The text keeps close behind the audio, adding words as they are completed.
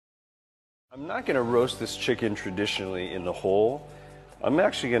I'm not going to roast this chicken traditionally in the whole. I'm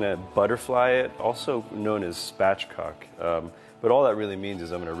actually going to butterfly it, also known as spatchcock. But all that really means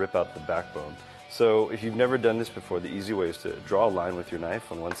is I'm going to rip out the backbone. So if you've never done this before, the easy way is to draw a line with your knife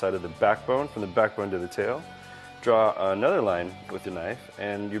on one side of the backbone, from the backbone to the tail. Draw another line with your knife,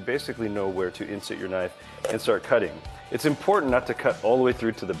 and you basically know where to insert your knife and start cutting. It's important not to cut all the way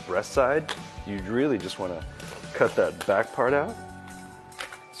through to the breast side. You really just want to cut that back part out.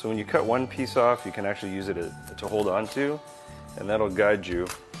 So when you cut one piece off, you can actually use it to hold on to, and that'll guide you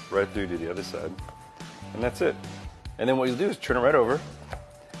right through to the other side. And that's it. And then what you'll do is turn it right over,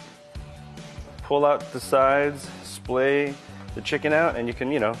 pull out the sides, splay the chicken out, and you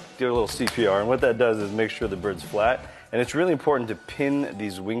can, do a little CPR. And what that does is make sure the bird's flat. And it's really important to pin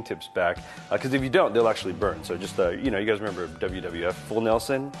these wingtips back, because if you don't, they'll actually burn. So just, you guys remember WWF, full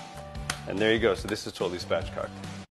Nelson? And there you go. So this is totally spatchcocked.